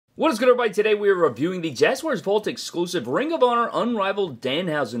What is good, everybody? Today we are reviewing the Danhausen Vault Exclusive Ring of Honor Unrivaled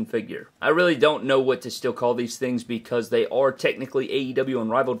Danhausen figure. I really don't know what to still call these things because they are technically AEW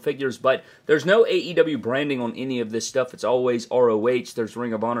Unrivaled figures, but there's no AEW branding on any of this stuff. It's always ROH. There's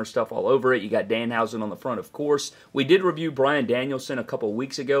Ring of Honor stuff all over it. You got Danhausen on the front, of course. We did review Bryan Danielson a couple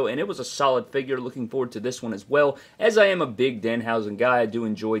weeks ago, and it was a solid figure. Looking forward to this one as well. As I am a big Danhausen guy, I do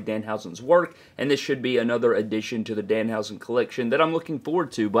enjoy Danhausen's work, and this should be another addition to the Danhausen collection that I'm looking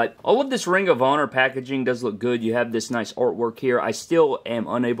forward to. But all of this Ring of Honor packaging does look good. You have this nice artwork here. I still am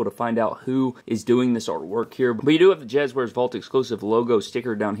unable to find out who is doing this artwork here, but you do have the Danhausen Vault Exclusive logo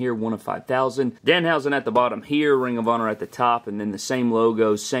sticker down here, 1 of 5,000. Danhausen at the bottom here, Ring of Honor at the top, and then the same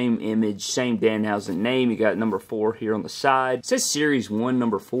logo, same image, same Danhausen name. You got number 4 here on the side. It says Series 1,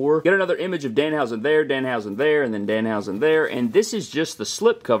 number 4. Got another image of Danhausen there, and then Danhausen there, and this is just the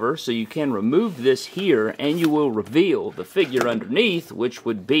slip cover, so you can remove this here, and you will reveal the figure underneath, which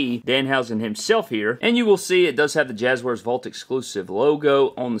would be Danhausen himself here, and you will see it does have the Danhausen Vault Exclusive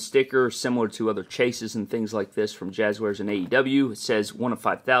logo on the sticker, similar to other chases and things like this from Danhausen and AEW. It says 1 of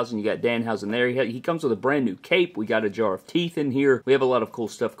 5,000. You got Danhausen there. He comes with a brand new cape. We got a jar of teeth in here. We have a lot of cool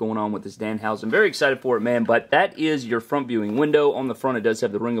stuff going on with this Danhausen. Very excited for it, man, but that is your front viewing window. On the front, it does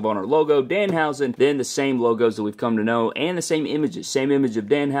have the Ring of Honor logo, Danhausen, then the same logos that we've come to know, and the same images. Same image of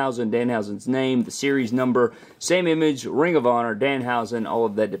Danhausen, Danhausen's name, the series number, same image, Ring of Honor, Danhausen, all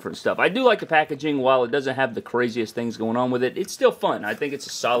of that different stuff. I do like the packaging. While it doesn't have the craziest things going on with it, it's still fun. I think it's a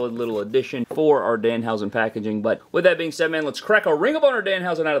solid little addition for our Danhausen packaging. But with that being said, man, let's crack our Ring of Honor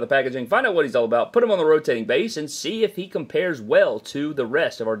Danhausen out of the packaging, find out what he's all about, put him on the rotating base, and see if he compares well to the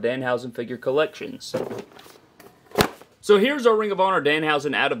rest of our Danhausen figure collections. So here's our Ring of Honor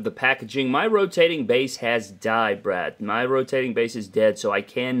Danhausen out of the packaging. My rotating base has died, Brad. My rotating base is dead, so I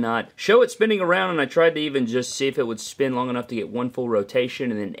cannot show it spinning around, and I tried to even just see if it would spin long enough to get one full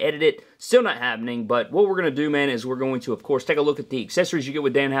rotation and then edit it. Still not happening, but what we're going to do, man, is we're going to, of course, take a look at the accessories you get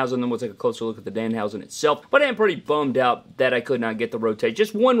with Danhausen, then we'll take a closer look at the Danhausen itself. But I am pretty bummed out that I could not get the rotation.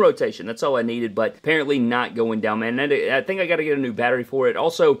 Just one rotation, that's all I needed, but apparently not going down, man. And I think I got to get a new battery for it.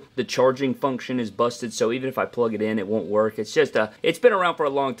 Also, the charging function is busted, so even if I plug it in, it won't work. It's just, it's been around for a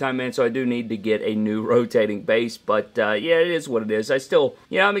long time, man, so I do need to get a new rotating base, but yeah, it is what it is. I still,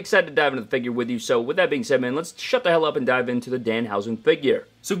 I'm excited to dive into the figure with you, so with that being said, man, let's shut the hell up and dive into the Danhausen figure.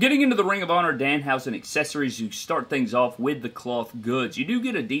 So getting into the Ring of Honor Danhausen accessories, you start things off with the cloth goods. You do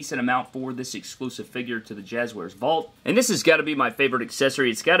get a decent amount for this exclusive figure to the Danhausen Vault, and this has got to be my favorite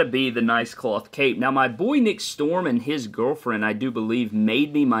accessory. It's got to be the nice cloth cape. Now, my boy Nick Storm and his girlfriend, I do believe,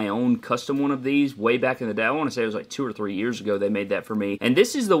 made me my own custom one of these way back in the day. I want to say it was like 2 or 3 years ago they made that for me, and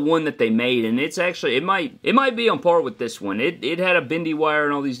this is the one that they made, and it's actually, it might be on par with this one. It had a bendy wire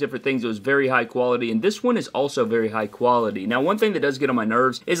and all these different things. It was very high quality, and this one is also very high quality. Now, one thing that does get on my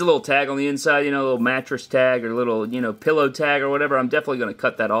nerves is a little tag on the inside, a little mattress tag or a little, pillow tag or whatever. I'm definitely going to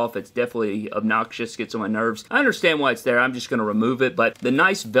cut that off. It's definitely obnoxious, gets on my nerves. I understand why it's there. I'm just going to remove it, but the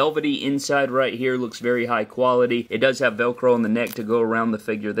nice velvety inside right here looks very high quality. It does have Velcro on the neck to go around the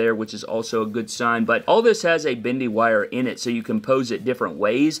figure there, which is also a good sign, but all this has a bendy wire in it, so you can pose it different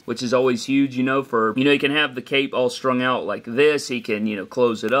ways, which is always huge, for, you can have the cape all strung out like this. He can,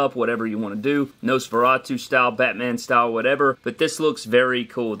 close it up, whatever you want to do. Nosferatu style, Batman style, whatever, but this looks very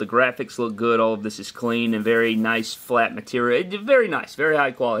cool. The graphics look good. All of this is clean and very nice flat material. Very nice, very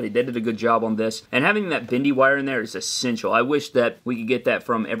high quality. They did a good job on this, and having that bendy wire in there is essential. I wish that we could get that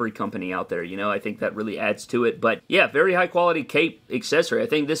from every company out there. I think that really adds to it, but yeah, very high quality cape accessory. I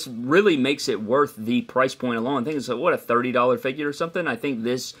think this really makes it worth the price point alone. I think it's what, a $30 figure or something. I think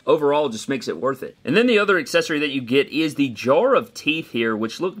this overall just makes it worth it. And then the other accessory that you get is the jar of teeth here,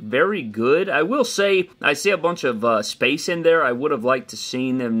 which look very good. I will say, I see a bunch of space in there. I would have liked to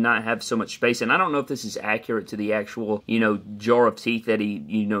seen them not have so much space, and I don't know if this is accurate to the actual, jar of teeth that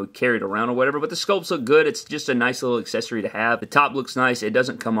he, carried around or whatever, but the sculpts look good. It's just a nice little accessory to have. The top looks nice. It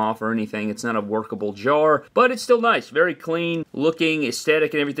doesn't come off or anything. It's not a workable jar, but it's still nice. Very clean looking,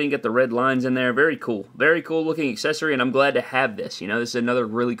 aesthetic and everything. Got the red lines in there. Very cool. Very cool looking accessory, and I'm glad to have this. This is another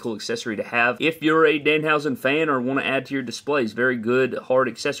really cool accessory to have if you're a Danhausen fan or want to add to your displays. Very good, hard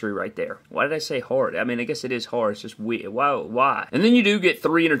accessory right there. Why did I say hard? I mean, I guess it is hard. It's just weird. Why? And then you do get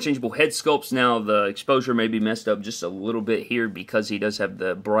 3 interchangeable head sculpts. Now, the exposure may be messed up just a little bit here because he does have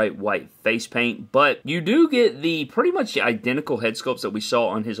the bright white face paint, but you do get the pretty much identical head sculpts that we saw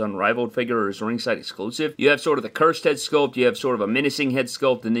on his Unrivaled figure or his ringside exclusive. You have sort of the cursed head sculpt, you have sort of a menacing head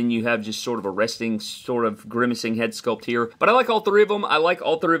sculpt, and then you have just sort of a resting, sort of grimacing head sculpt here. But I like all 3 of them. I like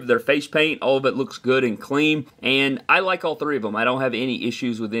all 3 of their face paint. All of it looks good and clean, and I like all 3 of them. I don't have any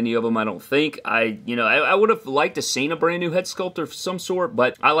issues with any of them, I don't think. I would have liked to seen a brand new head sculpt or some sort sort,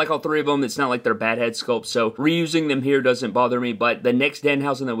 but I like all three of them. It's not like they're bad head sculpts, so reusing them here doesn't bother me, but the next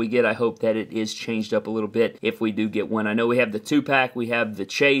Danhausen that we get, I hope that it is changed up a little bit if we do get one. I know we have the 2-pack, we have the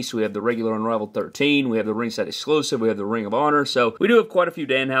Chase, we have the regular Unrivaled 13, we have the ringside exclusive, we have the Ring of Honor, so we do have quite a few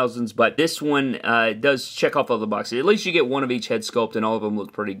Danhausens, but this one does check off all the boxes. At least you get one of each head sculpt, and all of them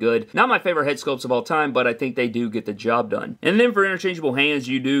look pretty good. Not my favorite head sculpts of all time, but I think they do get the job done. And then for interchangeable hands,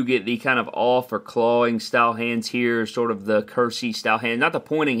 you do get the kind of off or clawing style hands here, sort of the cursey style hand. Not the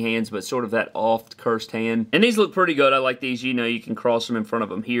pointing hands, but sort of that off cursed hand. And these look pretty good. I like these. You know, you can cross them in front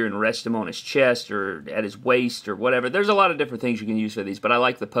of him here and rest him on his chest or at his waist or whatever. There's a lot of different things you can use for these, but I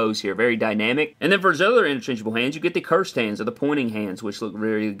like the pose here. Very dynamic. And then for his other interchangeable hands, you get the cursed hands or the pointing hands, which look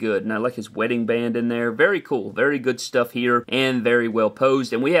very good. And I like his wedding band in there. Very cool. Very good stuff here and very well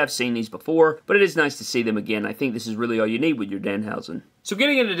posed. And we have seen these before, but it is nice to see them again. I think this is really all you need with your Danhausen. So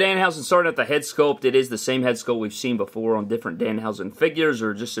getting into Danhausen, starting at the head sculpt, it is the same head sculpt we've seen before on different Danhausen figures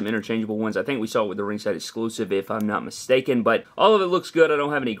or just some interchangeable ones. I think we saw it with the ringside exclusive if I'm not mistaken, but all of it looks good. I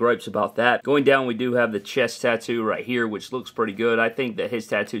don't have any gripes about that. Going down, we do have the chest tattoo right here, which looks pretty good. I think that his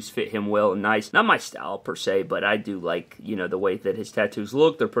tattoos fit him well and nice. Not my style per se, but I do like, you know, the way that his tattoos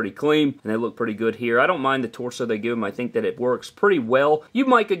look. They're pretty clean and they look pretty good here. I don't mind the torso they give him. I think that it works pretty well. You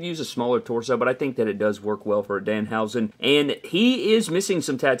might could use a smaller torso, but I think that it does work well for a Danhausen. And he is missing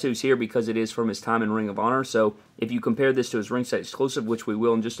some tattoos here because it is from his time in Ring of Honor, so if you compare this to his ringside exclusive, which we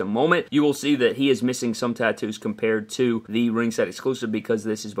will in just a moment, you will see that he is missing some tattoos compared to the ringside exclusive because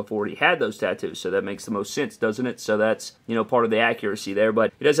this is before he had those tattoos, so that makes the most sense, doesn't it? So that's, you know, part of the accuracy there,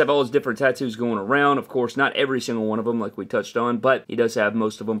 but he does have all his different tattoos going around. Of course, not every single one of them like we touched on, but he does have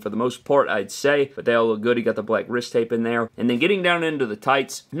most of them for the most part, I'd say, but they all look good. He got the black wrist tape in there, and then getting down into the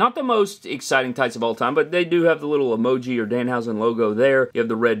tights, not the most exciting tights of all time, but they do have the little emoji or Danhausen logo there. You have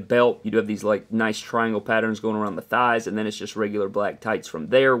the red belt. You do have these like nice triangle patterns going around the thighs, and then it's just regular black tights from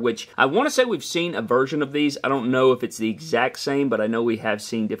there, which I want to say we've seen a version of these. I don't know if it's the exact same, but I know we have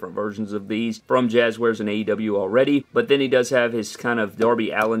seen different versions of these from Jazzwares and AEW already. But then he does have his kind of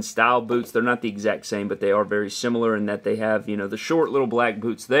Darby Allin style boots. They're not the exact same, but they are very similar in that they have, you know, the short little black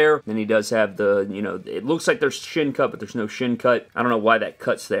boots there. Then he does have the, you know, it looks like there's shin cut, but there's no shin cut. I don't know why that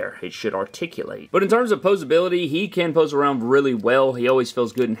cut's there. It should articulate. But in terms of posability, he can pose around really well. He always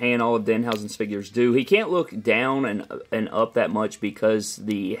feels good in hand. All of Danhausen's figures do. He can't look down and up that much because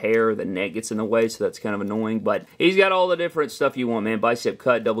the hair, the neck gets in the way, so that's kind of annoying. But he's got all the different stuff you want, man. Bicep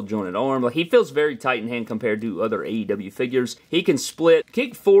cut, double jointed arm. Like, he feels very tight in hand compared to other AEW figures. He can split.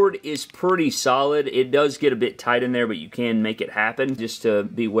 Kick forward is pretty solid. It does get a bit tight in there, but you can make it happen. Just to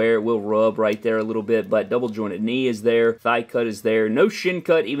beware, it will rub right there a little bit, but double jointed knee is there. Thigh cut is there. No shin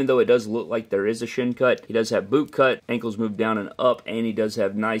cut, even though it does look like there is a shin cut. He does have boot cut. Ankles move down and up, and he does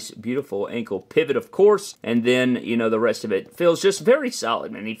have nice, beautiful ankle pivot, of course. And then, you know, the rest of it feels just very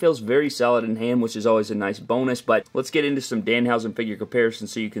solid, man. He feels very solid in hand, which is always a nice bonus. But let's get into some Danhausen figure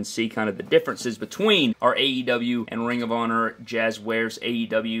comparisons so you can see kind of the differences between our AEW and Ring of Honor, Jazzwares,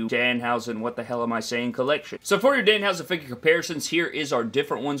 AEW, Danhausen, what the hell am I saying, collection. So for your Danhausen figure comparisons, here is our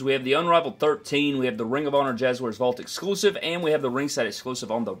different ones. We have the Unrivaled 13, we have the Ring of Honor Jazzwares Vault Exclusive, and we have the ringside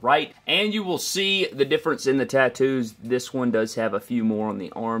exclusive on the right. And you will see the difference in the tattoos. This one does have a few more on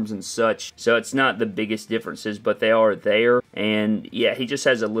the arms and such, so it's not the biggest differences, but they are there. And yeah, he just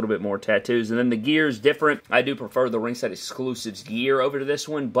has a little bit more tattoos. And then the gear is different. I do prefer the ringside exclusive's gear over to this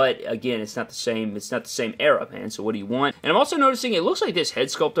one, but again, it's not the same. It's not the same era, man. So what do you want? And I'm also noticing it looks like this head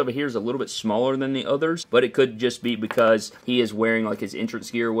sculpt over here is a little bit smaller than the others, but it could just be because he is wearing like his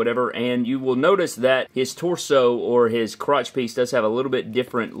entrance gear or whatever. And you will notice that his torso or his crotch piece does have a little bit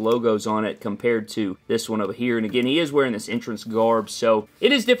different logos on it compared to this one over here. And again, he is wearing this entrance garb, so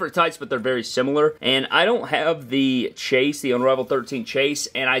it is different tights, but they're very similar. And I don't have the Chase, the Unrivaled 13 Chase,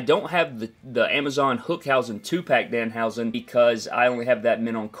 and I don't have the Amazon Hookhausen 2-pack Danhausen because I only have that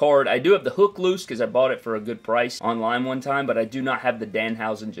mint on card. I do have the hook loose because I bought it for a good price online one time, but I do not have the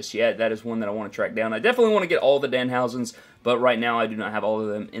Danhausen just yet. That is one that I want to track down. I definitely want to get all the Danhausens, but right now I do not have all of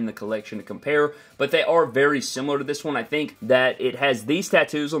them in the collection to compare. But they are very similar to this one. I think that it has these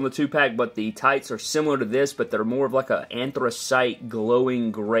tattoos on the 2-pack, but the tights are similar to this, but they're more of like a anthracite,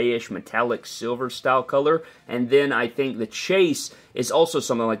 glowing, grayish, metallic silver style color. And then I think the Chase is also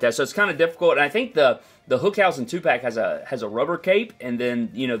something like that. So it's kind of difficult. And I think the Hookhausen 2-pack has a rubber cape, and then,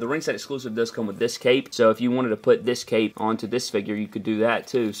 you know, the ringside exclusive does come with this cape. So if you wanted to put this cape onto this figure, you could do that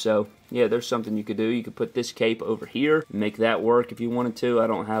too. So yeah, there's something you could do. You could put this cape over here and make that work if you wanted to. I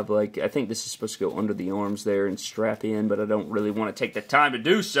don't have, like, I think this is supposed to go under the arms there and strap in, but I don't really want to take the time to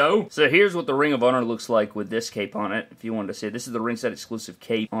do so. So here's what the Ring of Honor looks like with this cape on it, if you wanted to see it. This is the ringside exclusive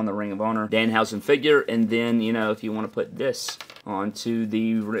cape on the Ring of Honor Danhausen figure, and then, you know, if you want to put this onto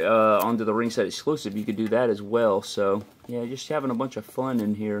the ringside exclusive. You could do that as well. So yeah, just having a bunch of fun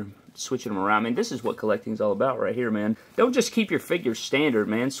in here, switching them around. I mean, this is what collecting's all about right here, man. Don't just keep your figures standard,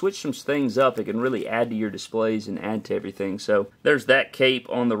 man. Switch some things up. It can really add to your displays and add to everything. So there's that cape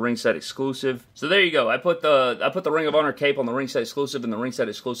on the ringside exclusive. So there you go. I put the Ring of Honor cape on the ringside exclusive and the ringside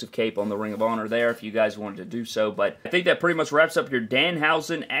exclusive cape on the Ring of Honor there if you guys wanted to do so. But I think that pretty much wraps up your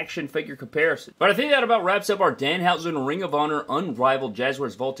Danhausen action figure comparison. But I think that about wraps up our Danhausen Ring of Honor Unrivaled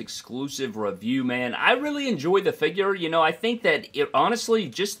Jazzwares Vault exclusive review, man. I really enjoyed the figure. You know, I think that honestly,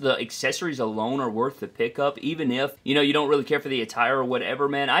 just the accessories alone are worth the pickup, even if, you know, you don't really care for the attire or whatever,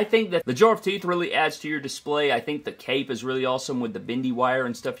 man. I think that the jar of teeth really adds to your display. I think the cape is really awesome with the bendy wire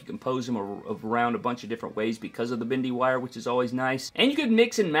and stuff. You can pose them around a bunch of different ways because of the bendy wire, which is always nice. And you could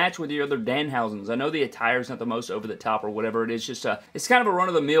mix and match with your other Danhausens. I know the attire is not the most over the top or whatever. It is just it's kind of a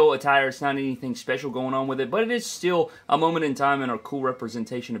run-of-the-mill attire. It's not anything special going on with it, but it is still a moment in time and a cool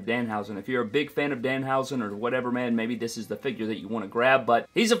representation of Danhausen. If you're a big fan of Danhausen or whatever, man, maybe this is the figure that you want to grab. But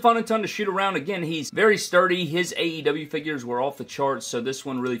he's a fun and ton to shoot around. Again, he's very sturdy. His AEW figures were off the charts, so this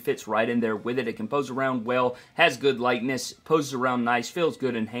one really fits right in there with it. It can pose around well, has good lightness, poses around nice, feels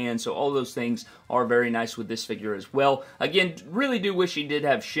good in hand, so all those things are very nice with this figure as well. Again, really do wish he did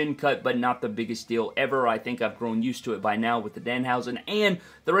have shin cut, but not the biggest deal ever. I think I've grown used to it by now with the Danhausen, and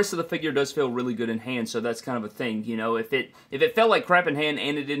the rest of the figure does feel really good in hand, so that's kind of a thing. You know, if it felt like crap in hand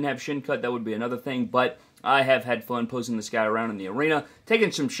and it didn't have shin cut, that would be another thing, but I have had fun posing this guy around in the arena,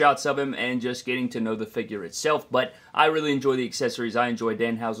 taking some shots of him, and just getting to know the figure itself. But I really enjoy the accessories. I enjoy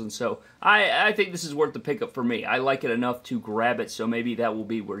Danhausen, so I think this is worth the pickup for me. I like it enough to grab it, so maybe that will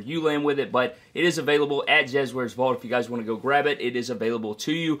be where you land with it. But it is available at Jazzwares Vault. If you guys want to go grab it, it is available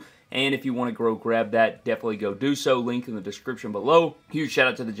to you. And if you want to go grab that, definitely go do so. Link in the description below. Huge shout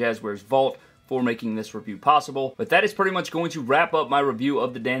out to the Jazzwares Vault for making this review possible. But that is pretty much going to wrap up my review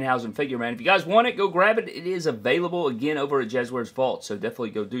of the Danhausen figure, man. If you guys want it, go grab it. It is available, again, over at Jazzwares Vault, so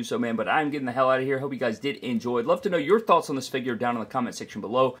definitely go do so, man. But I'm getting the hell out of here. Hope you guys did enjoy. I'd love to know your thoughts on this figure down in the comment section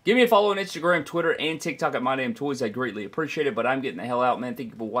below. Give me a follow on Instagram, Twitter, and TikTok at MyDamnToys. I greatly appreciate it, but I'm getting the hell out, man.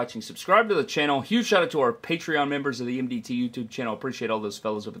 Thank you for watching. Subscribe to the channel. Huge shout out to our Patreon members of the MDT YouTube channel. Appreciate all those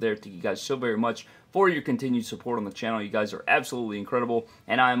fellas over there. Thank you guys so very much for your continued support on the channel. You guys are absolutely incredible,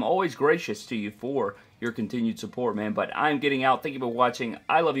 and I'm always gracious to you for your continued support, man. But I'm getting out. Thank you for watching.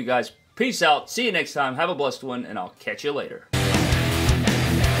 I love you guys. Peace out. See you next time. Have a blessed one, and I'll catch you later.